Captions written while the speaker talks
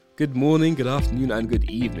Good morning, good afternoon, and good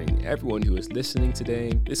evening, everyone who is listening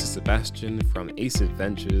today. This is Sebastian from Ace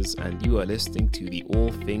Adventures, and you are listening to the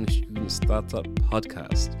All Things Student Startup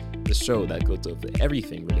Podcast, the show that goes over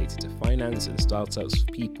everything related to finance and startups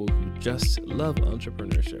for people who just love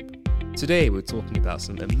entrepreneurship. Today, we're talking about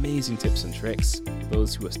some amazing tips and tricks for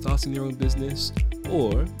those who are starting their own business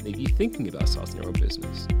or maybe thinking about starting their own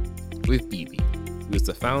business. With Bibi, who is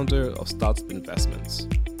the founder of Startup Investments.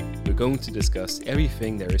 We're going to discuss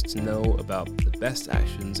everything there is to know about the best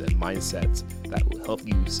actions and mindsets that will help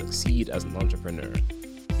you succeed as an entrepreneur.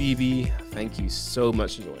 Bibi, thank you so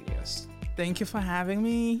much for joining us. Thank you for having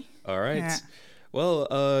me. All right. Yeah. Well,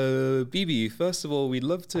 Bibi, first of all, we'd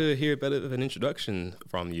love to hear a bit of an introduction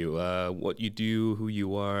from you. What you do, who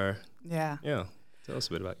you are. Yeah. Yeah. Tell us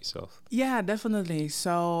a bit about yourself. Yeah, definitely.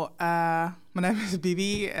 So my name is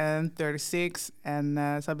Bibi. I'm 36,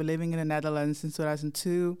 and so I've been living in the Netherlands since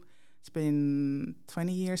 2002. It's been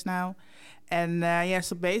 20 years now. And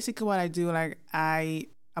so basically what I do,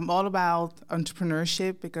 I'm all about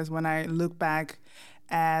entrepreneurship, because when I look back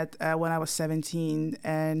at when I was 17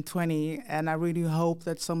 and 20, and I really hope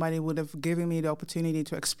that somebody would have given me the opportunity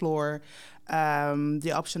to explore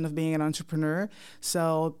the option of being an entrepreneur.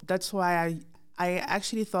 So that's why I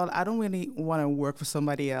actually thought I don't really want to work for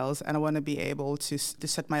somebody else, and I want to be able to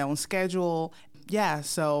set my own schedule. Yeah,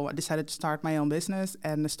 so I decided to start my own business,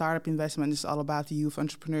 and the Startup Investment is all about youth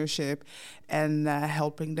entrepreneurship and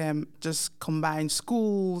helping them just combine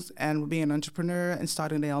schools and being an entrepreneur and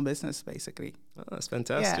starting their own business, basically. Oh, that's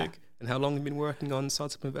fantastic. Yeah. And how long have you been working on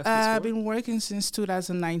Startup Investments for? I've been working since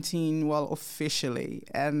 2019, well, officially.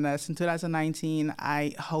 And since 2019,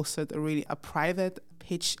 I hosted a private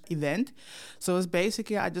pitch event. So it's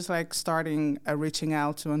basically I just starting reaching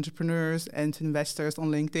out to entrepreneurs and to investors on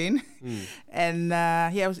LinkedIn. And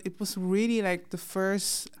it was really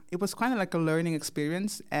it was kind of like a learning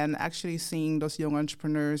experience, and actually seeing those young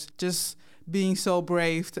entrepreneurs just being so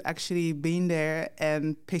brave to actually being there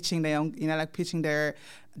and pitching their own, pitching their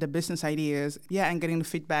business ideas, and getting the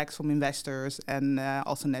feedbacks from investors, and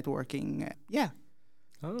also networking.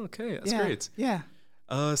 Oh, okay, that's great. Yeah.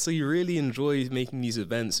 So you really enjoy making these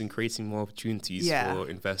events and creating more opportunities Yeah. for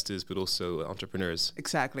investors, but also entrepreneurs.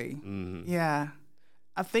 Exactly. Mm. Yeah.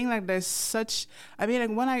 I think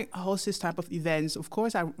when I host this type of events, of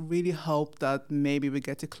course, I really hope that maybe we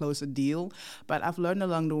get to close a deal. But I've learned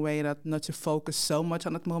along the way that not to focus so much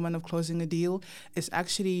on that moment of closing a deal. Is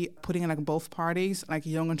actually putting in both parties, like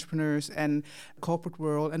young entrepreneurs and corporate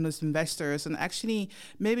world and those investors, and actually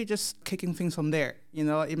maybe just kicking things from there.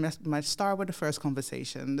 It might start with the first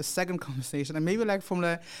conversation, the second conversation, and maybe from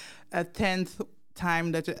the 10th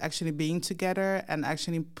time that you're actually being together, and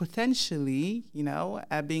actually potentially,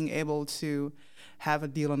 being able to have a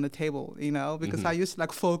deal on the table, because I used to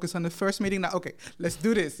focus on the first meeting. Okay, let's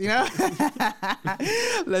do this,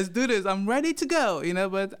 let's do this. I'm ready to go,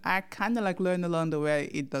 but I kind of learned along the way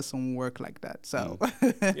it doesn't work like that. So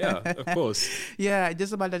Yeah, of course. Yeah,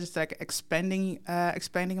 just about that, just expanding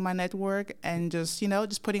my network, and just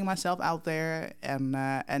putting myself out there,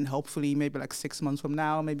 and hopefully maybe 6 months from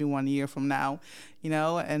now, maybe 1 year from now,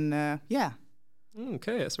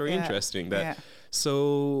 Okay, that's very interesting. Yeah.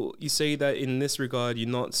 So you say that in this regard, you're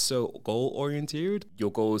not so goal-oriented.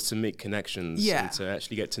 Your goal is to make connections and to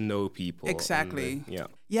actually get to know people. Exactly.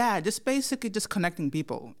 Just basically just connecting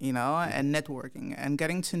people, and networking and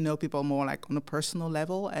getting to know people more on a personal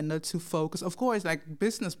level, and not to focus. Of course,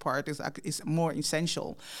 business part is more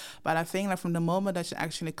essential, but I think from the moment that you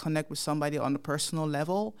actually connect with somebody on a personal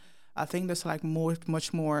level, I think there's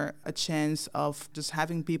much more a chance of just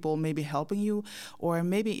having people maybe helping you, or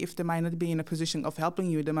maybe if they might not be in a position of helping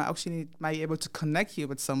you, they might be able to connect you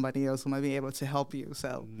with somebody else who might be able to help you.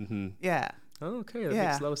 So, yeah. Oh, okay, that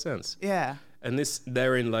makes a lot of sense. Yeah. And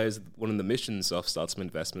therein lies one of the missions of Startup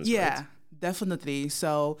Investments, right? Definitely.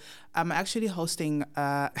 So I'm actually hosting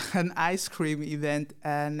an ice cream event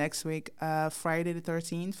next week, Friday the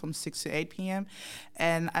 13th from 6 to 8 p.m.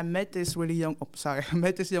 And I met this young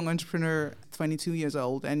entrepreneur, 22 years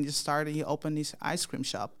old, and he opened this ice cream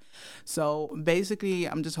shop. So basically,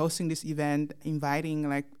 I'm just hosting this event,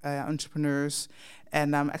 inviting entrepreneurs,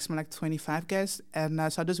 and I'm expecting 25 guests. And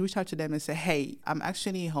so I just reached out to them and said, hey, I'm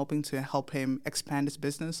actually hoping to help him expand his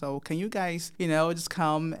business. So can you guys, just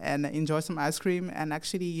come and enjoy some ice cream, and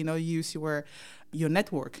actually, use your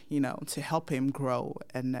network, to help him grow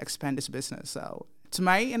and expand his business. So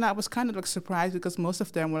and I was kind of surprised, because most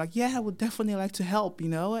of them were I would definitely like to help,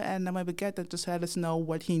 and then when we get that, just let us know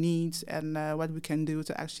what he needs and what we can do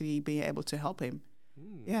to actually be able to help him.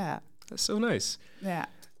 Yeah. That's so nice. Yeah.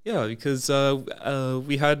 Yeah, because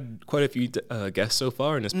we had quite a few guests so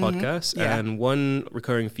far in this podcast, Yeah. and one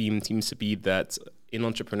recurring theme seems to be that in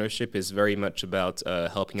entrepreneurship is very much about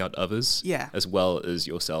helping out others Yeah. as well as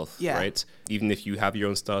yourself, Yeah. right? Even if you have your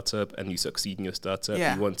own startup and you succeed in your startup,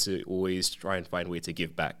 Yeah. you want to always try and find a way to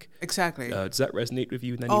give back. Exactly. Does that resonate with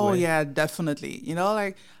you in any Oh way? yeah, definitely.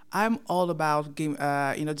 Like I'm all about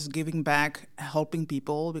just giving back, helping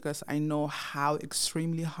people, because I know how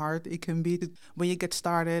extremely hard it can be when you get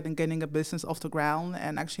started and getting a business off the ground,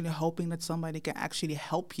 and actually hoping that somebody can actually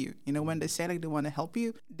help you. When they say like they want to help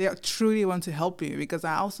you, they truly want to help you. Because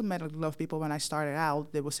I also met a lot of people when I started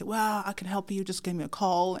out. They will say, "Well, I can help you. Just give me a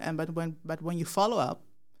call." And but when you follow up,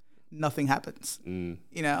 nothing happens. It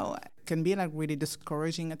can be like really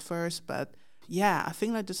discouraging at first, but yeah, I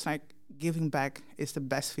think that just like giving back is the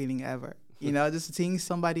best feeling ever. Just seeing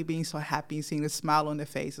somebody being so happy, seeing the smile on their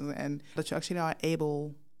faces, and that you actually are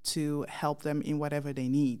able to help them in whatever they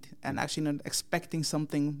need, and actually not expecting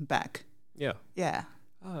something back. Yeah. Yeah.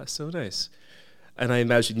 Ah, so nice. And I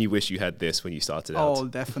imagine you wish you had this when you started out. Oh,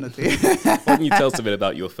 definitely. Why don't you tell us a bit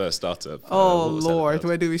about your first startup? Oh, what was that Lord, about?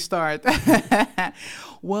 where do we start?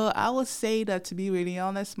 Well, I would say that, to be really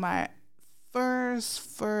honest, my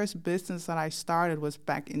first business that I started was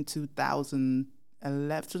back in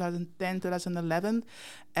 2011.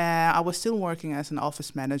 I was still working as an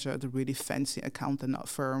office manager at a really fancy accountant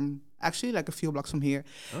firm, actually like a few blocks from here.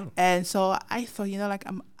 Oh. And so I thought,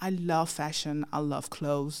 I love fashion, I love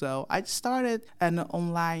clothes. So I started an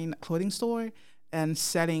online clothing store and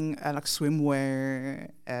selling like swimwear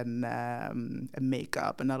and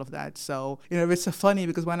makeup and all of that. So, it's so funny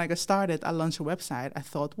because when I got started, I launched a website. I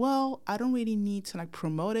thought, well, I don't really need to like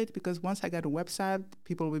promote it, because once I got a website,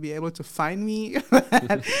 people will be able to find me.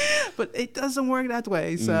 But it doesn't work that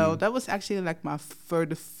way. So that was actually like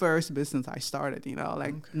the first business I started,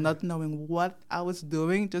 not knowing what I was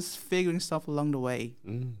doing, just figuring stuff along the way,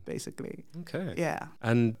 basically. Okay. Yeah.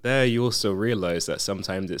 And there you also realize that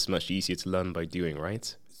sometimes it's much easier to learn by doing,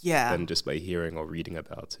 right? Yeah. Than just by hearing or reading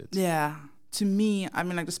about it. Yeah. To me, I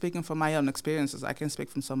mean, like just speaking from my own experiences, I can speak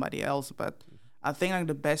from somebody else, but I think like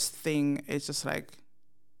the best thing is just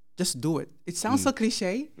do it. It sounds so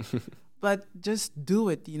cliche, but just do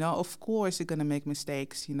it. Of course you're gonna make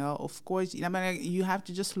mistakes. Of course, you have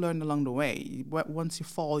to just learn along the way. Once you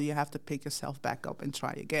fall, you have to pick yourself back up and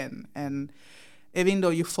try again. And even though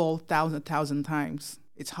you fall thousand times,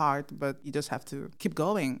 it's hard, but you just have to keep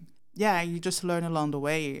going. Yeah, you just learn along the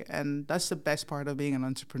way, and that's the best part of being an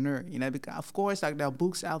entrepreneur. Because of course, like there are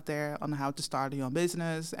books out there on how to start your own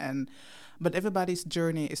business, but everybody's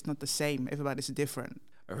journey is not the same. Everybody's different.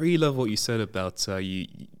 I really love what you said about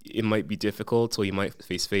it might be difficult or you might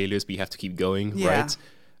face failures, but you have to keep going, Yeah. right?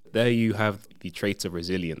 There you have the traits of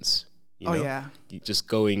resilience. Yeah. You're just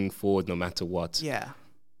going forward no matter what. Yeah.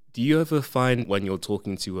 Do you ever find when you're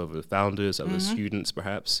talking to other founders, other students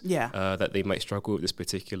perhaps, Yeah. that they might struggle with this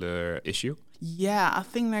particular issue? Yeah, I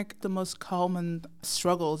think like the most common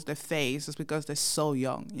struggles they face is because they're so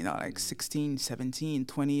young, like 16, 17,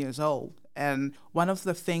 20 years old. And one of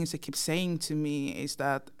the things they keep saying to me is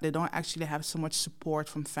that they don't actually have so much support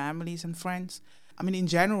from families and friends. I mean, in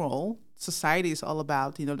general, society is all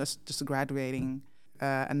about, just graduating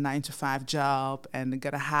a 9-to-5 job and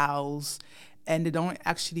get a house. And they don't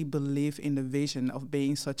actually believe in the vision of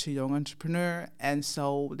being such a young entrepreneur. And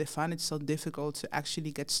so they find it so difficult to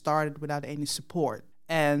actually get started without any support.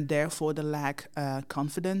 And therefore they lack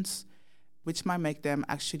confidence, which might make them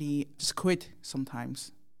actually just quit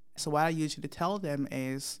sometimes. So what I usually tell them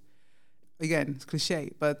is, again, it's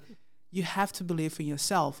cliche, but you have to believe in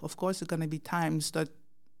yourself. Of course, there are going to be times that,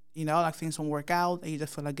 like things won't work out and you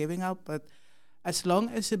just feel like giving up. But as long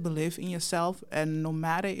as you believe in yourself, and no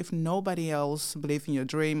matter if nobody else believes in your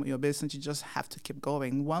dream or your business, you just have to keep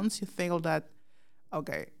going. Once you feel that,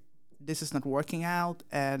 okay, this is not working out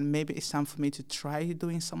and maybe it's time for me to try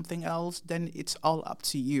doing something else, then it's all up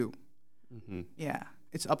to you. Yeah,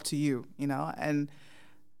 it's up to you, And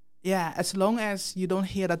yeah, as long as you don't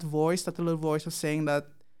hear that voice, that little voice of saying that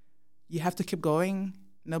you have to keep going,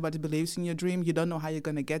 nobody believes in your dream, you don't know how you're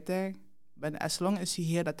going to get there. But as long as you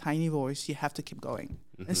hear that tiny voice, you have to keep going.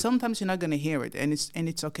 And sometimes you're not going to hear it, and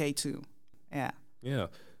it's okay too. Yeah. Yeah.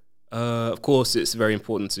 Of course, it's very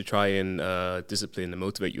important to try and discipline and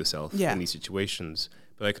motivate yourself in these situations.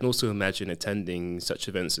 But I can also imagine attending such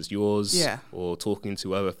events as yours or talking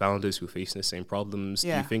to other founders who are facing the same problems.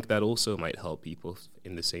 Yeah. Do you think that also might help people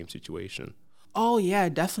in the same situation? Oh, yeah,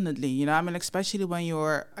 definitely. Especially when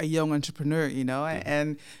you're a young entrepreneur,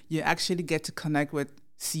 and you actually get to connect with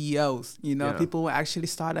CEOs, Yeah. people who actually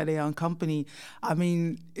started their own company. I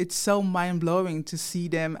mean, it's so mind-blowing to see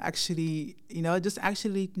them actually, just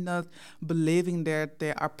actually not believing that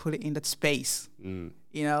they are put in that space.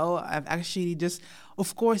 I've actually just,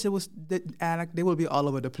 of course, it was, like they will be all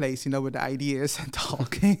over the place, with the ideas and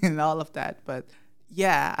talking and all of that. But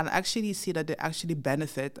yeah, and I actually see that they actually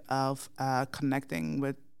benefit of connecting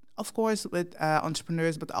with, of course, with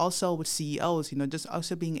entrepreneurs, but also with CEOs, just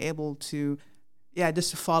also being able to,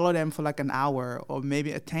 just to follow them for like an hour or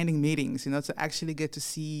maybe attending meetings, to actually get to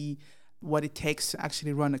see what it takes to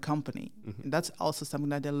actually run a company. And that's also something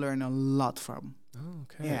that they learn a lot from. Oh,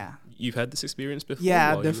 okay. Yeah. You've had this experience before?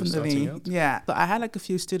 Yeah, while you were starting definitely. out? Yeah. So I had like a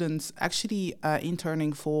few students actually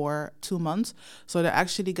interning for 2 months. So they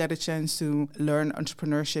actually got a chance to learn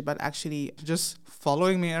entrepreneurship, but actually just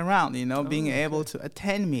following me around, being able to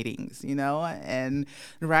attend meetings, and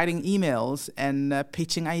writing emails and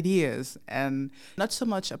pitching ideas. And not so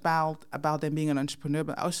much about them being an entrepreneur,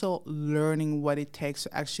 but also learning what it takes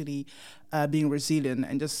to actually being resilient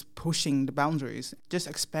and just pushing the boundaries, just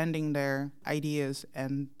expanding their ideas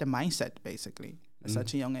and the mindset, basically, at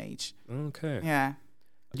such a young age. Okay. Yeah.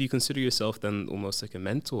 Do you consider yourself then almost like a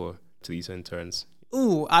mentor to these interns?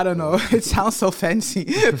 Ooh, I don't know. It sounds so fancy,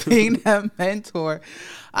 being a mentor.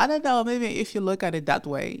 I don't know. Maybe if you look at it that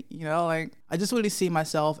way, like I just really see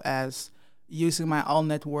myself as using my own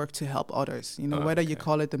network to help others, whether you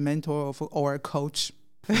call it a mentor or a coach.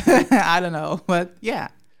 I don't know. But yeah.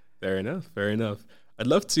 Fair enough. I'd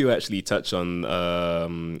love to actually touch on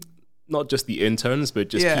not just the interns, but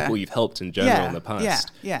just people you've helped in general in the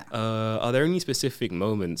past. Yeah. Are there any specific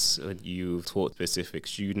moments when you've taught a specific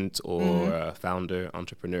student or founder,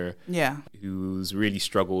 entrepreneur who's really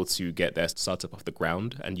struggled to get their startup off the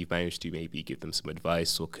ground and you've managed to maybe give them some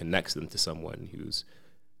advice or connect them to someone who's...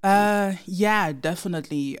 Yeah,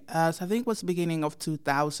 definitely. So I think it was the beginning of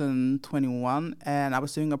 2021, and I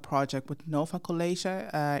was doing a project with Nova College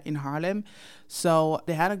in Haarlem. So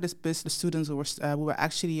they had like this business students who were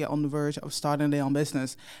actually on the verge of starting their own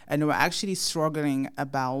business, and they were actually struggling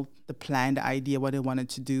about the plan, the idea, what they wanted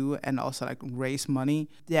to do, and also like raise money.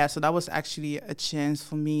 Yeah, so that was actually a chance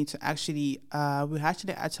for me to actually we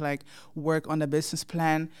actually had to like work on the business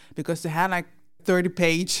plan, because they had like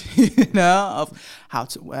 30-page, of how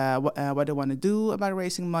to what they want to do about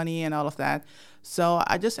raising money and all of that. So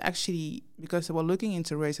I just actually, because they were looking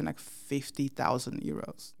into raising like 50,000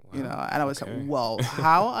 euros, and I was like, well,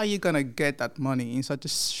 how are you gonna get that money in such a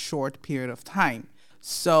short period of time?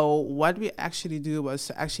 So what we actually do was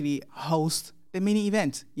to actually host the mini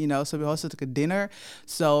event, so we also took a dinner.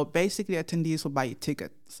 So basically attendees will buy a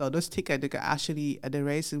ticket. So those tickets, they could actually, they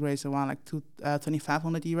raise around like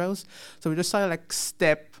 2,500 euros. So we just started like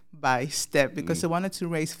step by step, because they wanted to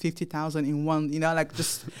raise 50,000 in one, like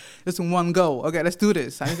just in one go. Okay, let's do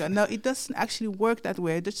this. I go, no, it doesn't actually work that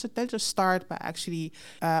way. They just start by actually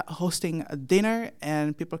hosting a dinner,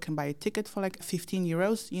 and people can buy a ticket for like 15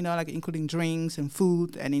 euros, like including drinks and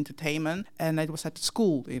food and entertainment. And it was at the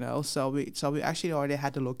school, so we actually already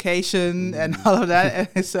had the location and all of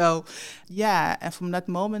that. And so, yeah, and from that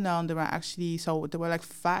moment on, there were like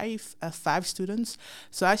five students.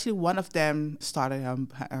 So actually one of them started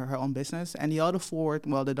her own business, and the other four,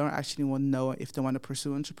 well, they don't actually want to know if they want to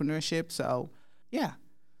pursue entrepreneurship. So, yeah.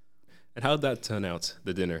 And how did that turn out,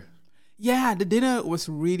 the dinner? Yeah, the dinner was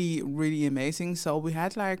really, really amazing. So we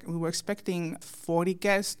were expecting 40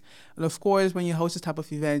 guests. And of course, when you host this type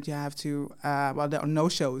of event, you have to, there are no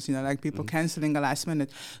shows, like people canceling the last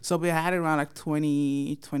minute. So we had around like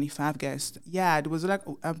 20, 25 guests. Yeah, it was like,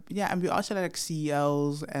 and we also had like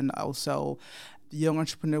CEOs and also the young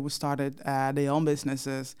entrepreneur who started their own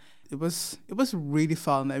businesses. It was really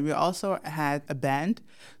fun. And we also had a band.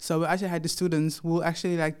 So we actually had the students who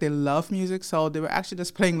actually they love music. So they were actually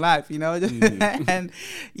just playing live, and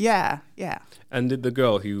yeah. And did the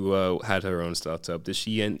girl who had her own startup, did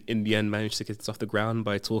she in the end manage to get it off the ground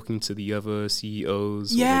by talking to the other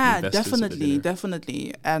CEOs? Yeah, or the investors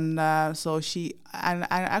definitely. And so she, and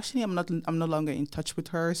I'm no longer in touch with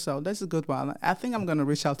her. So that's a good one. I think I'm gonna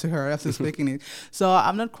reach out to her after speaking it. So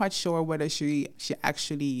I'm not quite sure whether she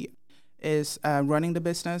actually is running the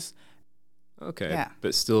business. Okay, yeah.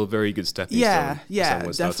 But still very good stepping stone for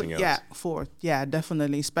someone starting out.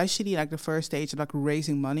 Definitely. Especially like the first stage of like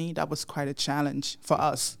raising money, that was quite a challenge for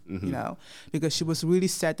us, because she was really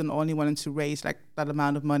set on only wanting to raise like that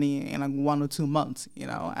amount of money in like 1 or 2 months,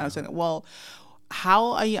 And I was like, well,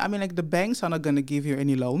 how are you? I mean, like the banks are not going to give you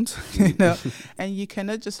any loans, you know, and you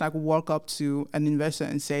cannot just like walk up to an investor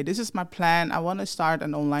and say, "This is my plan. I want to start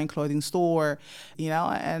an online clothing store," you know,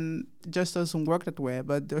 and it just doesn't work that way.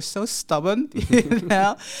 But they're so stubborn, you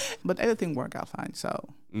know. But everything worked out fine. So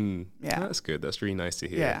yeah, that's good. That's really nice to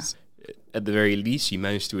hear. Yeah. At the very least, you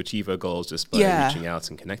managed to achieve her goals just by reaching out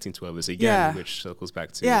and connecting to others again, which circles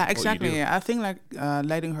back to what exactly. you do. I think like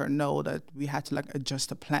letting her know that we had to like adjust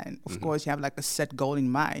the plan. Of course, you have like a set goal in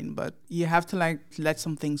mind, but you have to like let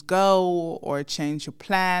some things go or change your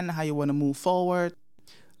plan, how you want to move forward.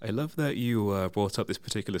 I love that you brought up this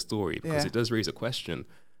particular story because it does raise a question.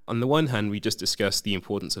 On the one hand, we just discussed the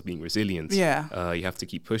importance of being resilient. Yeah. You have to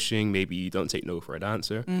keep pushing. Maybe you don't take no for an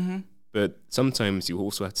answer. But sometimes you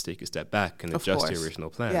also have to take a step back and adjust your original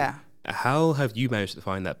plan. Yeah. How have you managed to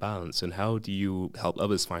find that balance, and how do you help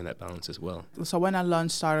others find that balance as well? So when I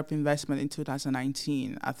launched Startup Investment in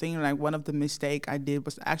 2019, I think like one of the mistakes I did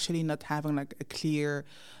was actually not having like a clear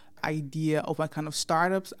idea of what kind of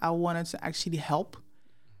startups I wanted to actually help,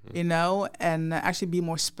 you know, and actually be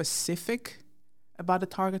more specific about the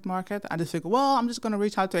target market. I just figured, well, I'm just going to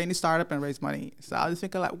reach out to any startup and raise money. So I was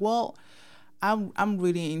thinking like, well, I'm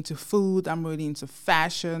really into food, I'm really into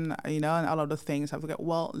fashion, you know, and all of the things. I figured,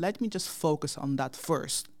 well, let me just focus on that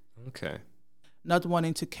first. Okay. Not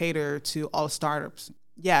wanting to cater to all startups.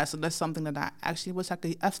 Yeah, so that's something that I actually was like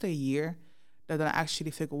after a year that I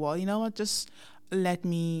actually figured, well, you know what, just let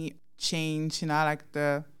me change, you know, like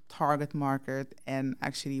the target market and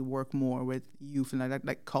actually work more with youth and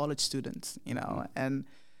like college students, you know. And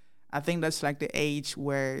I think that's like the age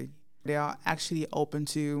where they are actually open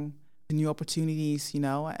to new opportunities, you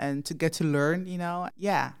know, and to get to learn, you know.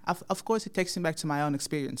 Yeah, of course, it takes me back to my own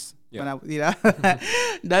experience. Yeah. When I, you know,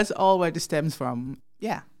 that's all where this stems from.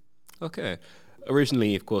 Yeah. Okay.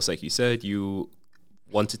 Originally, of course, like you said, you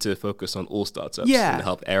wanted to focus on all startups and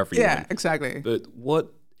help everyone. Yeah, exactly. But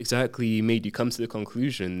what exactly made you come to the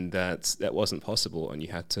conclusion that that wasn't possible and you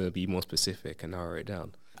had to be more specific and narrow it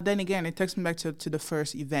down? Then again, it takes me back to the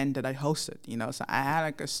first event that I hosted, you know. So I had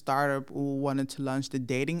like a startup who wanted to launch the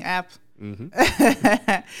dating app. One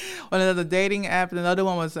of the dating app. Another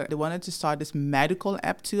one was they wanted to start this medical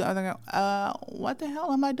app too. I was like, what the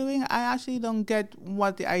hell am I doing? I actually don't get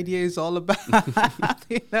what the idea is all about.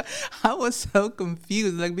 You know, I was so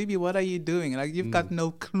confused. Like, baby, what are you doing? Like, you've got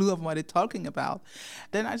no clue of what they're talking about.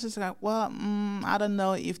 Then I just like, well, I don't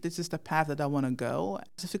know if this is the path that I want to go.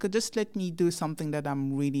 So if you could just let me do something that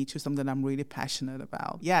I'm really passionate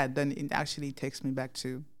about. Yeah, then it actually takes me back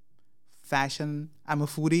to fashion. I'm a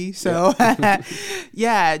foodie, so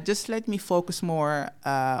yeah, just let me focus more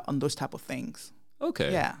on those type of things.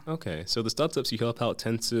 Okay. Yeah. Okay. So the startups you help out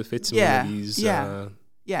tend to fit in one of these.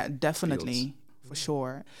 Yeah, definitely. Fields. For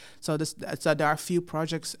sure. So there are a few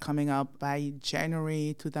projects coming up by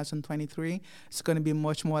January 2023. It's going to be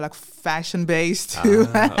much more like fashion-based too.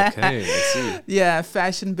 Okay, I see. Yeah,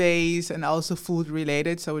 fashion-based and also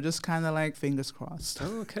food-related. So we're just kind of like fingers crossed.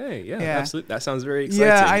 Okay, yeah, absolutely. That sounds very exciting.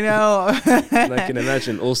 Yeah, I know. And I can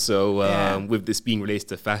imagine also with this being related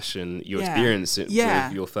to fashion, your experience with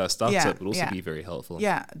your first startup would also be very helpful.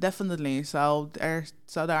 Yeah, definitely. So there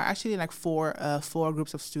are actually like four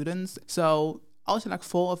groups of students. So also, like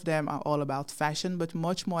 4 of them are all about fashion, but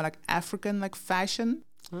much more like African, like fashion.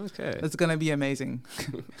 Okay. That's going to be amazing.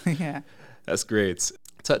 Yeah. That's great.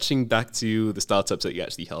 Touching back to the startups that you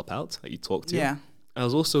actually help out, that you talk to. Yeah. I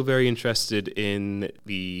was also very interested in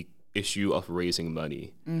the issue of raising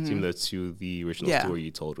money, similar to the original story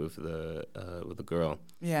you told with the girl.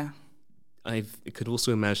 Yeah. I could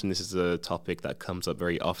also imagine this is a topic that comes up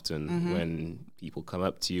very often when people come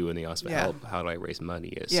up to you and they ask for help. How do I raise money?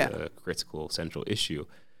 It's a critical, central issue.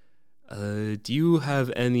 Do you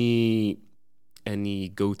have any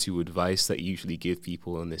go-to advice that you usually give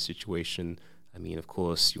people in this situation? I mean, of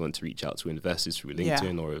course, you want to reach out to investors through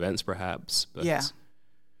LinkedIn or events, perhaps. But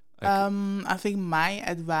I think my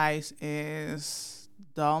advice is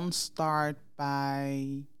don't start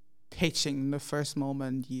by pitching the first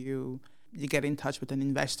moment you get in touch with an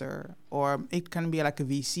investor, or it can be like a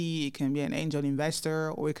VC, it can be an angel investor,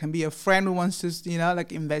 or it can be a friend who wants to, you know,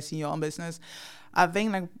 like invest in your own business. I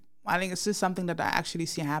think it's just something that I actually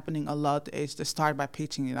see happening a lot is to start by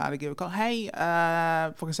pitching, you know, to give a call. Hey,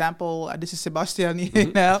 for example, this is Sebastian,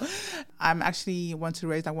 you know, I'm actually want to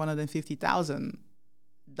raise like 150,000.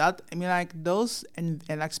 That, I mean, like those, and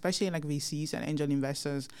like especially like VCs and angel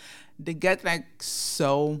investors, they get like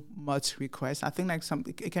so much requests. I think like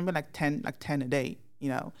it can be like 10 a day, you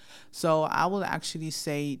know. So I will actually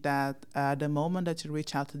say that the moment that you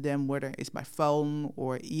reach out to them, whether it's by phone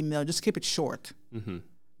or email, just keep it short.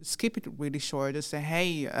 Just keep it really short. Just say,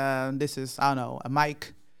 hey, this is, I don't know, a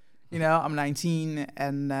Mike. You know, I'm 19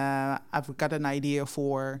 and I've got an idea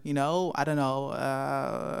for, you know, I don't know,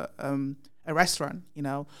 a restaurant, you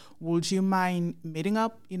know. Would you mind meeting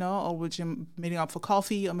up, you know, or would you meeting up for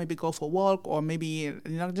coffee or maybe go for a walk or maybe, you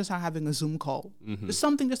know, just having a Zoom call. Just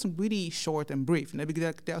something just really short and brief, you know,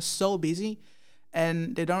 because they're so busy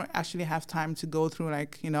and they don't actually have time to go through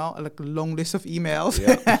like, you know, like a long list of emails.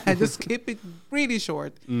 Yeah. Just keep it really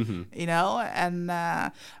short, you know,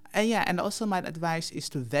 and also my advice is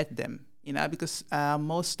to vet them, you know, because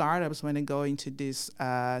most startups, when they go into this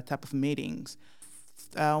type of meetings,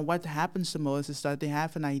 what happens the most is that they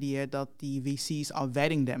have an idea that the VCs are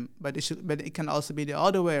vetting them, but it can also be the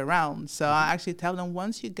other way around. So I actually tell them,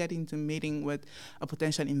 once you get into a meeting with a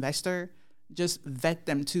potential investor, just vet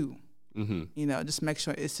them too. You know, just make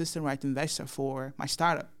sure it's just the right investor for my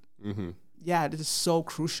startup. Yeah, this is so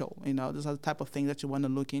crucial. You know, these are the type of things that you want to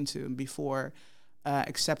look into before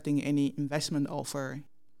accepting any investment offer.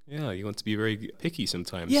 Yeah, you want to be very picky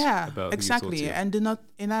sometimes. Yeah, about exactly. who you talk to. And do not,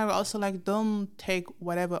 and I also like, don't take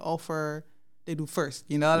whatever offer they do first.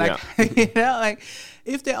 You know, like you know, like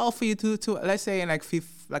if they offer you to let's say like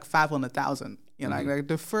 500,000, you know, like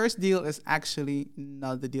the first deal is actually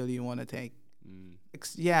not the deal you want to take.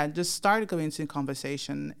 Yeah, just start going into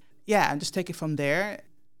conversation. Yeah, and just take it from there.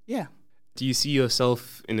 Yeah. Do you see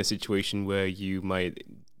yourself in a situation where you might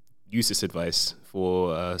use this advice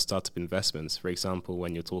for startup investments? For example,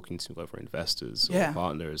 when you're talking to other investors or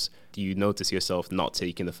partners, do you notice yourself not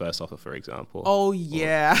taking the first offer, for example? Oh,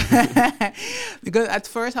 yeah. Because at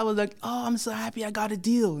first I was like, oh, I'm so happy I got a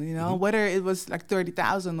deal, you know, whether it was like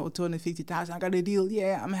 30,000 or 250,000, I got a deal.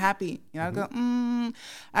 Yeah, I'm happy. You know, I go,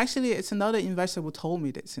 actually, it's another investor who told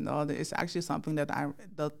me this, you know, it's actually something that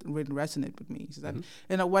really resonated with me. Is that,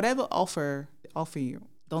 you know, whatever offer you,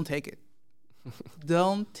 don't take it.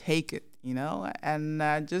 Don't take it, you know, and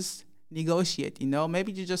just negotiate, you know.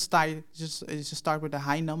 Maybe you just start with a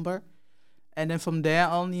high number, and then from there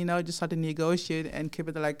on, you know, just start to negotiate and keep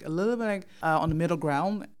it like a little bit like on the middle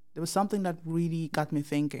ground. There was something that really got me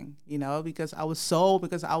thinking, you know, because I was so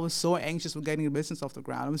anxious with getting the business off the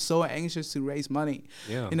ground. I was so anxious to raise money.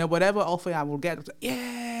 Yeah. You know, whatever offer I will get, I was like,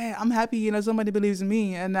 yeah, I'm happy, you know, somebody believes in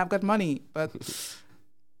me and I've got money, but.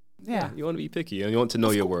 Yeah, you want to be picky and you want to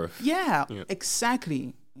know your worth. Yeah,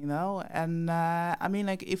 exactly. You know, and I mean,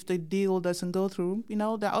 like, if the deal doesn't go through, you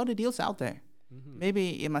know, there are other deals out there.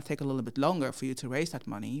 Maybe it might take a little bit longer for you to raise that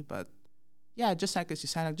money, but yeah, just like as you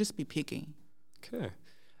said, like, just be picky. Okay.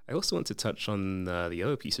 I also want to touch on the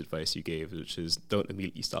other piece of advice you gave, which is don't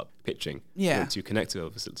immediately start pitching. Yeah. You want to connect with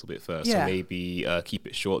others a little bit first. Yeah. So maybe keep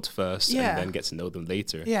it short first and then get to know them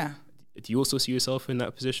later. Yeah. Do you also see yourself in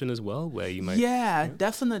that position as well, where you might? Yeah,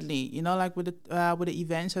 definitely. You know, like with the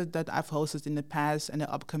events that I've hosted in the past and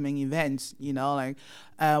the upcoming events. You know, like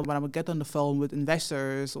when I would get on the phone with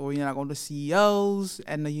investors or, you know, like all the CEOs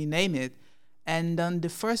and you name it, and then the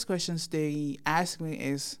first questions they ask me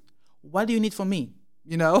is, "What do you need from me?"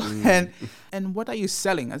 You know, and what are you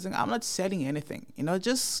selling? I think I'm not selling anything. You know,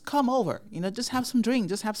 just come over. You know, just have some drink,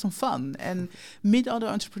 just have some fun, and meet other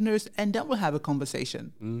entrepreneurs, and then we'll have a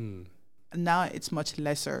conversation. Now it's much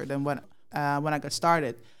lesser than when I got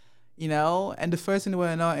started, you know. And the first thing they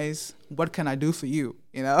want to know is, what can I do for you?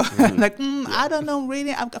 You know, like I don't know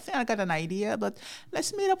really. I think I got an idea, but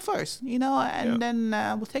let's meet up first, you know, and then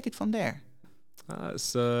we'll take it from there. It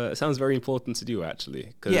sounds very important to do,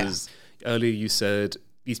 actually, because earlier you said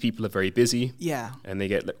these people are very busy. Yeah, and they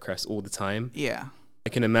get requests all the time. Yeah, I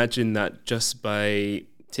can imagine that just by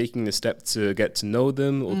taking the step to get to know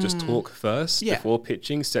them or just talk first before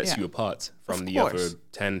pitching sets you apart from the other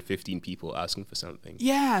 10, 15 people asking for something.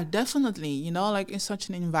 Yeah, definitely. You know, like in such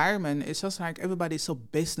an environment, it's just like everybody's so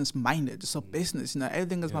business minded, so business, you know,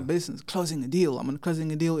 everything is my business. Closing a deal. I'm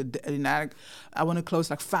closing a deal. I want to close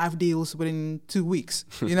like 5 deals within 2 weeks.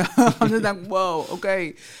 You know, I'm just like, whoa,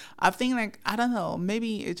 okay. I think like, I don't know,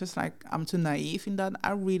 maybe it's just like I'm too naive in that.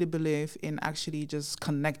 I really believe in actually just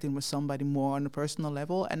connecting with somebody more on a personal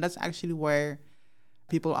level. And that's actually where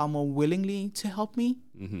people are more willingly to help me.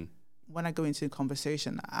 When I go into a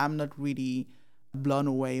conversation, I'm not really blown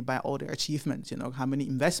away by all their achievements, you know, how many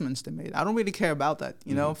investments they made. I don't really care about that.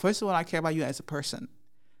 You know, first of all, I care about you as a person.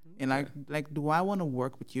 And like, do I want to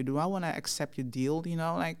work with you? Do I want to accept your deal? You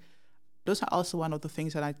know, like, those are also one of the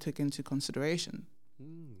things that I took into consideration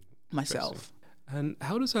myself. And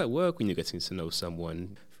how does that work when you're getting to know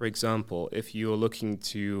someone? For example, if you're looking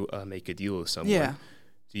to make a deal with someone,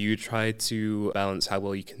 do you try to balance how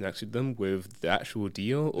well you connected them with the actual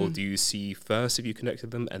deal, or do you see first if you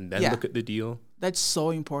connected them and then look at the deal? That's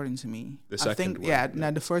so important to me. The second one?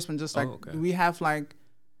 Now the first one, just like, we have like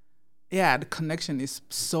yeah, the connection is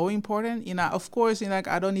so important. Of course, like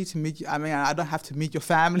I don't need to meet you. I mean, I don't have to meet your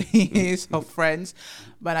families or friends,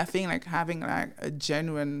 but I think like having like a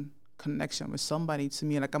genuine connection with somebody, to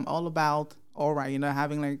me, like I'm all about, all right,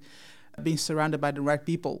 having like being surrounded by the right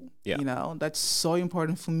people. Yeah. That's so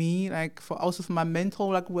important for me, like for my mental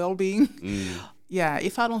like well-being. Yeah,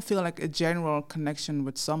 if I don't feel like a general connection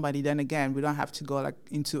with somebody, then again, we don't have to go like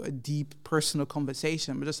into a deep personal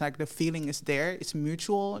conversation. But just like the feeling is there, it's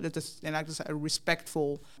mutual, and like just a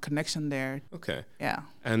respectful connection there. Okay. Yeah.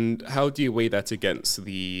 And how do you weigh that against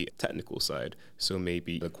the technical side? So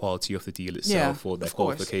maybe the quality of the deal itself or their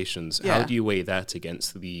qualifications. Yeah. How do you weigh that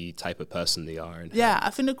against the type of person they are? And I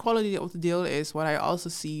think the quality of the deal is what I also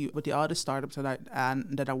see with the other startups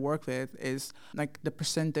that I work with is like the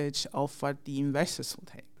percentage of what the investors will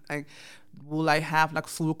take. Like, will I have like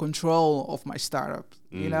full control of my startup?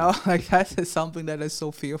 Like that is something that I'm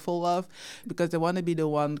so fearful of, because they want to be the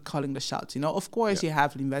one calling the shots. Of course, you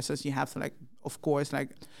have investors, you have to like, of course, like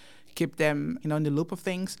keep them, in the loop of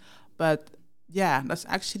things. But yeah, that's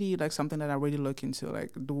actually like something that I really look into.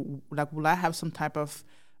 Like, will I have some type of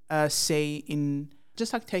say in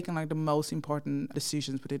just like taking like the most important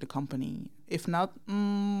decisions within the company? If not,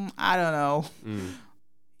 I don't know.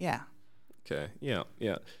 Yeah. Okay. Yeah.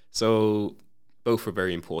 So both are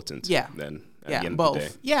very important. Yeah. Then at Yeah, the end both. of the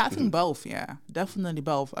day. Yeah, I think both. Yeah, definitely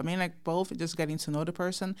both. I mean, like both, just getting to know the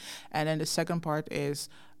person, and then the second part is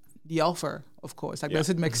the offer, of course. Like, does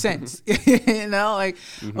it make sense?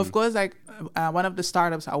 Of course, like one of the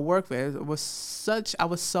startups I work with I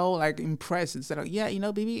was so like impressed. It's like,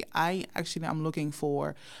 baby, I'm looking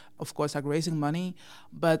for, of course, like raising money,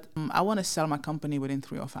 but I want to sell my company within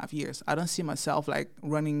 3 or 5 years. I don't see myself like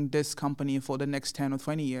running this company for the next 10 or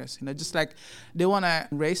 20 years. Just like they want to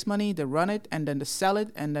raise money, they run it, and then they sell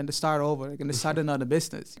it, and then they start over, and they start another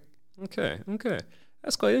business. Okay.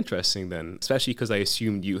 That's quite interesting then, especially because I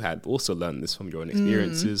assumed you had also learned this from your own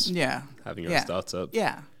experiences. Having your own startup.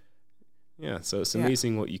 Yeah. Yeah, so it's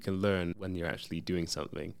amazing what you can learn when you're actually doing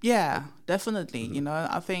something. Yeah, definitely.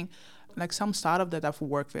 I think like some startup that I've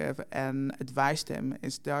worked with and advised them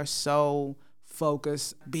is they are so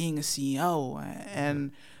focused being a CEO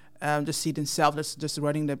and just see themselves as just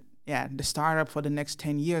running the startup for the next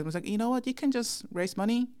 10 years. It was like, you know what, you can just raise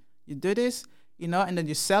money, you do this, and then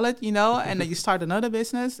you sell it, and then you start another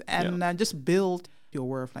business and just build your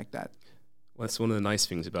worth like that. Well, that's one of the nice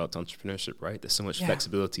things about entrepreneurship, right? There's so much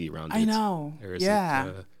flexibility around it. I know.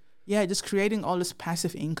 Yeah, just creating all this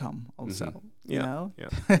passive income also,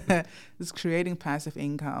 just creating passive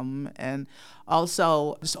income and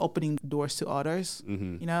also just opening doors to others,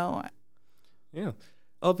 Yeah.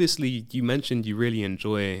 Obviously, you mentioned you really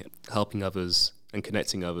enjoy helping others and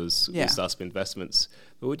connecting others with startup investments.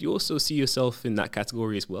 But would you also see yourself in that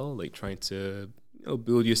category as well, like trying to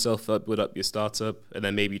build yourself up, build up your startup, and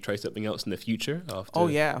then maybe try something else in the future after? Oh,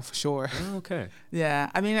 yeah, for sure. Oh, okay.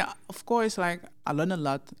 Yeah, I mean, of course, like I learn a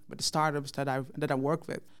lot with the startups that I work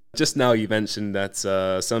with. Just now you mentioned that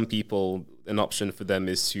some people, an option for them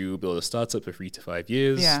is to build a startup for 3 to 5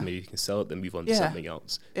 years. Yeah. Maybe you can sell it, then move on to something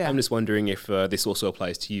else. Yeah. I'm just wondering if this also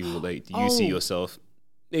applies to you. Like, do you see yourself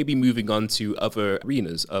maybe moving on to other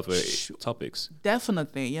arenas, other topics?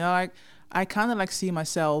 Definitely. Like I kind of like see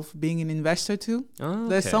myself being an investor too. Oh,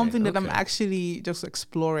 There's something that I'm actually just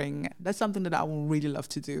exploring. That's something that I would really love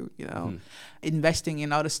to do, investing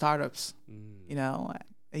in other startups,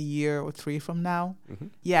 a year or 3 from now.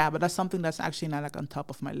 Yeah, but that's something that's actually not like on top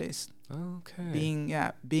of my list. Okay.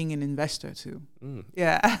 Being an investor too.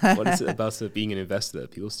 Yeah. What is it about being an investor that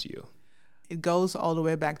appeals to you? It goes all the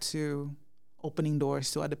way back to opening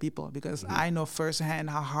doors to other people, because I know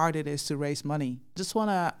firsthand how hard it is to raise money. Just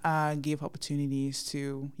want to give opportunities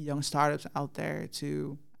to young startups out there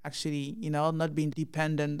to actually, not being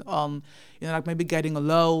dependent on, like maybe getting a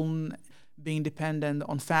loan, being dependent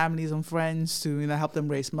on families and friends to, help them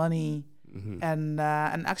raise money, and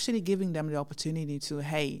actually giving them the opportunity to,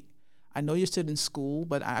 hey, I know you're still in school,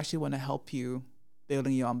 but I actually want to help you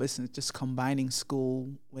building your own business. Just combining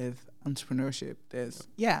school with entrepreneurship.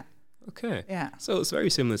 Okay. Yeah. So it's very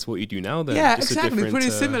similar to what you do now then. Yeah, just exactly. Pretty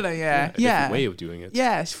similar, a different way of doing it.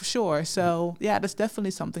 Yeah, for sure. So that's definitely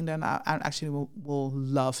something that I actually will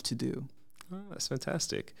love to do. Oh, that's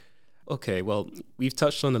fantastic. Okay, well, we've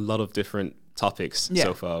touched on a lot of different topics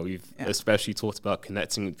so far. We've especially talked about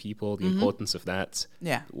connecting with people, the importance of that.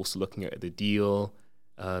 Yeah. Also looking at the deal,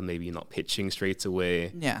 maybe not pitching straight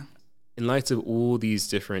away. Yeah. In light of all these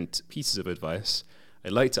different pieces of advice,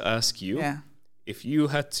 I'd like to ask you, if you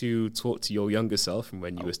had to talk to your younger self from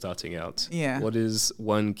when you were starting out, what is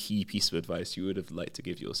one key piece of advice you would have liked to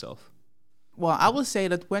give yourself? Well, I will say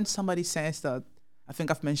that when somebody says that I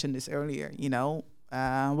think I've mentioned this earlier,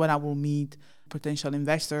 when I will meet potential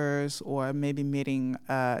investors or maybe meeting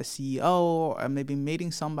a CEO or maybe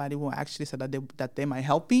meeting somebody who actually said that they might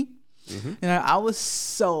help me. I was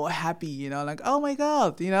so happy, like, oh my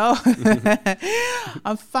God,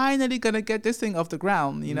 I'm finally going to get this thing off the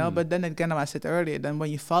ground, But then again, I said earlier, then when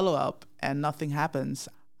you follow up and nothing happens,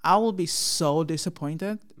 I will be so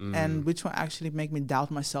disappointed, and which will actually make me doubt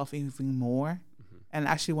myself even more and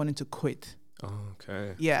actually wanting to quit. Oh,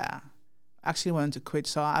 okay. Yeah, actually wanting to quit.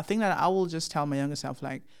 So I think that I will just tell my younger self,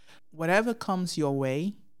 like, whatever comes your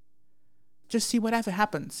way, just see whatever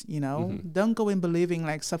happens, Don't go in believing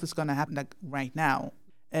like stuff is going to happen like right now.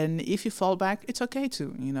 And if you fall back, it's okay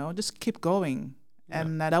too, just keep going. Yeah.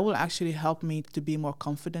 And that will actually help me to be more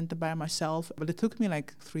confident about myself. But it took me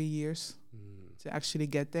like 3 years to actually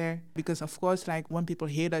get there. Because of course, like when people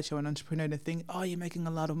hear that you're an entrepreneur, they think, oh, you're making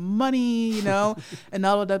a lot of money, and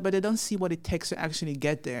all of that, but they don't see what it takes to actually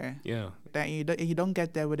get there. Yeah. That you don't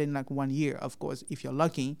get there within like 1 year, of course, if you're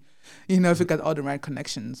lucky, if you got all the right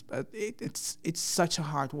connections. But it's such a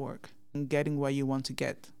hard work in getting where you want to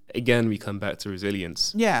get. Again, we come back to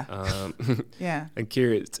resilience. Yeah. Yeah. I'm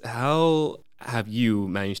curious, how have you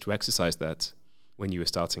managed to exercise that when you were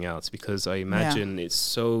starting out? Because I imagine it's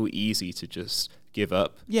so easy to just give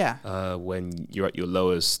up when you're at your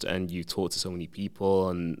lowest and you talk to so many people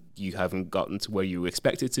and you haven't gotten to where you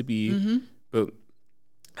expected to be. But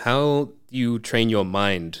how do you train your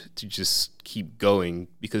mind to just keep going?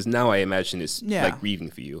 Because now I imagine it's like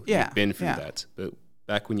breathing for you. You've been through that. But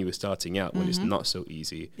back when you were starting out, when it's not so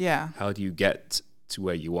easy, how do you get to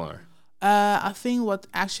where you are? I think what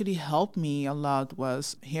actually helped me a lot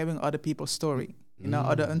was hearing other people's story.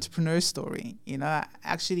 Other entrepreneurs' story,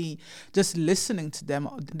 actually just listening to them,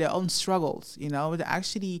 their own struggles, it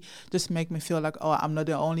actually just make me feel like, oh, I'm not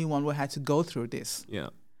the only one who had to go through this. Yeah.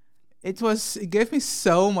 It gave me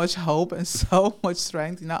so much hope and so much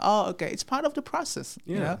strength, oh, okay, it's part of the process,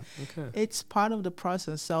 Okay. It's part of the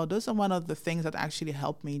process. So those are one of the things that actually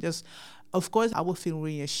helped me. Just, of course, I would feel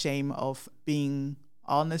really ashamed of being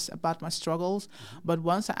honest about my struggles, but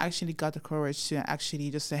once I actually got the courage to actually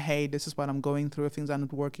just say, hey, this is what I'm going through, things are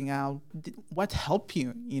not working out, what helped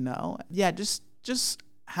you, just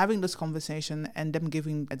having this conversation and them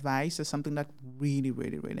giving advice is something that really,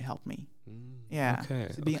 really, really helped me. I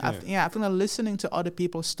think that listening to other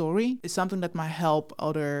people's story is something that might help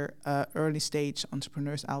other early stage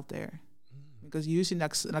entrepreneurs out there, because usually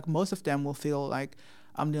like most of them will feel like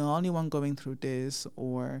I'm the only one going through this,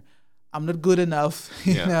 or I'm not good enough,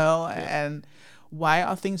 and why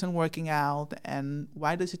are things not working out, and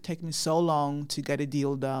why does it take me so long to get a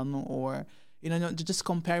deal done, or, just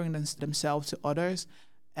comparing themselves to others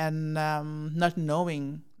and not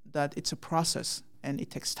knowing that it's a process and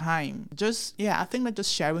it takes time. I think that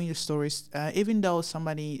just sharing your stories, even though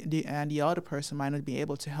the other person might not be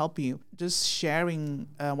able to help you, just sharing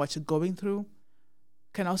what you're going through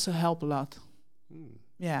can also help a lot.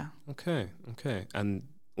 Yeah. Okay. And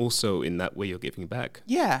also in that way you're giving back.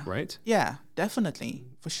 Yeah. Right? Yeah, definitely.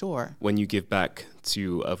 For sure. When you give back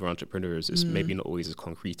to other entrepreneurs, it's maybe not always as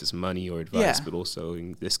concrete as money or advice, but also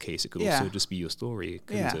in this case, it could also just be your story,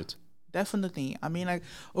 couldn't it? Definitely. I mean, like,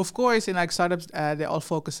 of course, in like startups, they all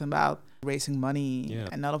focus about raising money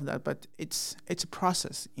and all of that, but it's a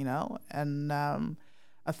process, and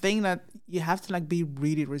I think that you have to like be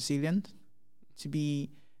really resilient to be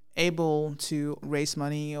able to raise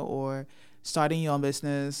money or starting your own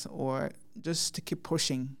business, or just to keep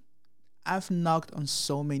pushing. I've knocked on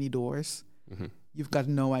so many doors. You've got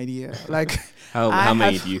no idea. Like, how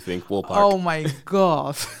many do you think, ballpark? Oh my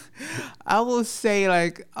God. I will say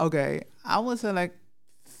like, okay, I would say like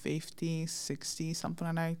 50, 60, something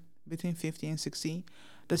like that, between 50 and 60.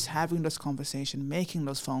 Just having this conversation, making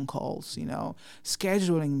those phone calls,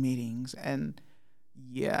 scheduling meetings. And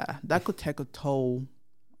that could take a toll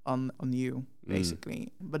on you,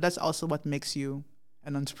 basically. But that's also what makes you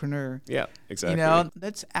an entrepreneur. Yeah, exactly.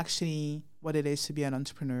 That's actually what it is to be an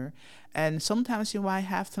entrepreneur. And sometimes you might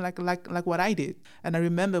have to like what I did. And I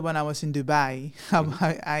remember when I was in Dubai,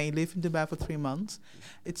 I lived in Dubai for 3 months.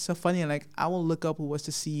 It's so funny, like I will look up who was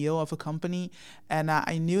the CEO of a company, and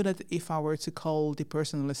I knew that if I were to call the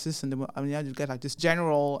personal assistant, I just get like this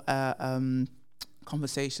general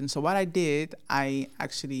conversation. So what I did, I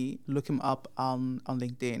actually looked him up on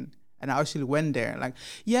LinkedIn. And I actually went there, like,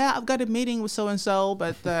 I've got a meeting with so-and-so,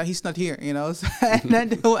 but he's not here, So, and then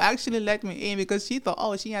they will actually let me in because she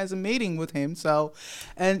thought, she has a meeting with him. So,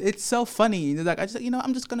 and it's so funny. Like,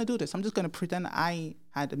 I'm just going to do this. I'm just going to pretend I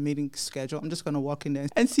had a meeting scheduled. I'm just going to walk in there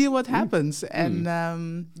and see what happens.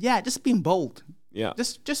 And, just being bold. Yeah.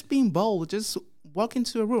 Just being bold. Just walk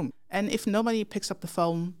into a room And if nobody picks up the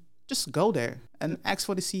phone, just go there and ask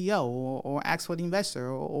for the CEO or ask for the investor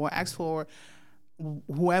or ask for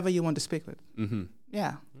whoever you want to speak with. Mm-hmm.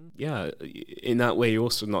 Yeah. Yeah. In that way, you're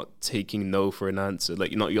also not taking no for an answer.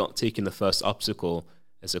 Like you're not taking the first obstacle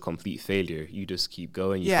as a complete failure. You just keep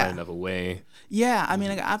going. You find another way. Yeah. I mean,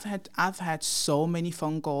 like I've had so many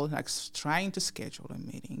phone calls, like trying to schedule a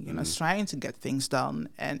meeting, you know, trying to get things done,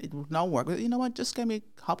 and it would not work. But you know what? Just let me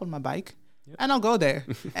hop on my bike and I'll go there.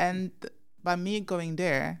 And by me going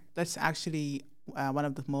there, that's actually one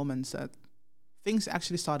of the moments that things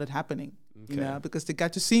actually started happening. You know, because they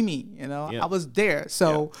got to see me, you know, I was there.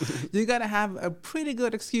 So you got to have a pretty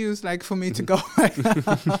good excuse, like, for me to go right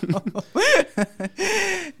now.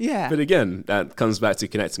 Yeah. But again, that comes back to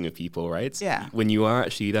connecting with people, right? Yeah. When you are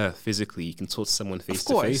actually there physically, you can talk to someone face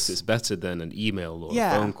to face. It's better than an email or a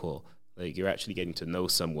phone call. Like, you're actually getting to know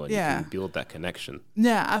someone. Yeah. You can build that connection.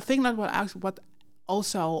 Yeah, I think that what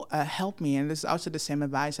also helped me, and this is also the same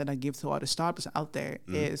advice that I give to other startups out there,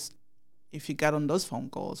 is if you get on those phone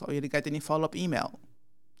calls or you get any follow-up email,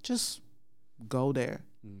 just go there.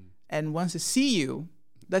 And once they see you,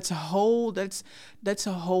 that's a whole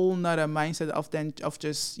nother mindset of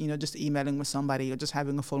just, you know, just emailing with somebody or just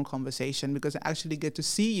having a phone conversation, because they actually get to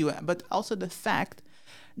see you. But also the fact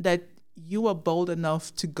that you are bold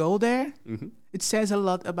enough to go there, it says a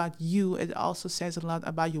lot about you. It also says a lot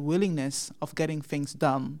about your willingness of getting things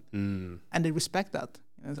done. And they respect that.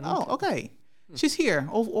 You know, oh, okay. She's here,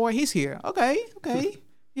 or he's here. Okay.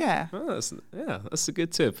 Yeah. Oh, that's a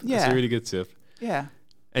good tip. Yeah. That's a really good tip. Yeah.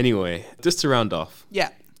 Anyway, just to round off.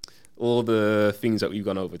 Yeah. All the things that we've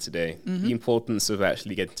gone over today, the importance of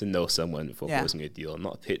actually getting to know someone before closing a deal,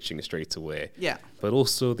 not pitching straight away. Yeah. But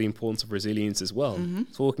also the importance of resilience as well.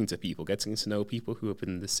 Talking to people, getting to know people who have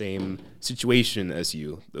been in the same situation as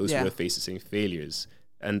you, those who have faced the same failures.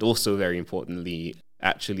 And also, very importantly,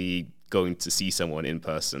 actually going to see someone in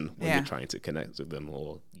person when you're trying to connect with them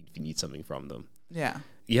or if you need something from them.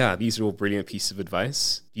 Yeah, these are all brilliant pieces of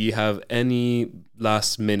advice. Do you have any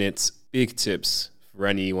last minute big tips for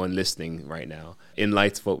anyone listening right now in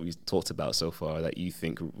light of what we've talked about so far that you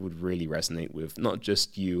think would really resonate with not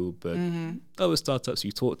just you, but other startups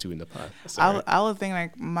you talked to in the past? I would think,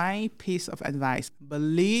 like, my piece of advice,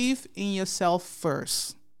 believe in yourself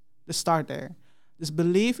first. Just start there. Just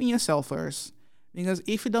believe in yourself first. Because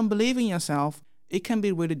if you don't believe in yourself, it can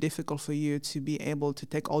be really difficult for you to be able to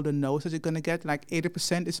take all the no's that you're going to get. Like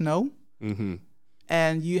 80% is no.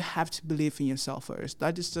 And you have to believe in yourself first.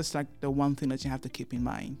 That is just like the one thing that you have to keep in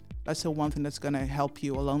mind. That's the one thing that's going to help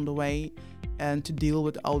you along the way and to deal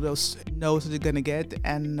with all those no's that you're going to get.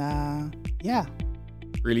 And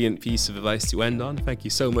Brilliant piece of advice to end on. Thank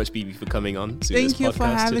you so much, Bibi, for coming on to this podcast today. Thank you for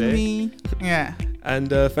having me. Yeah.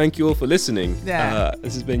 And thank you all for listening.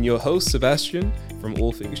 This has been your host, Sebastian, from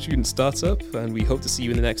All Things Student Startup, and we hope to see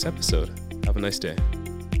you in the next episode. Have a nice day.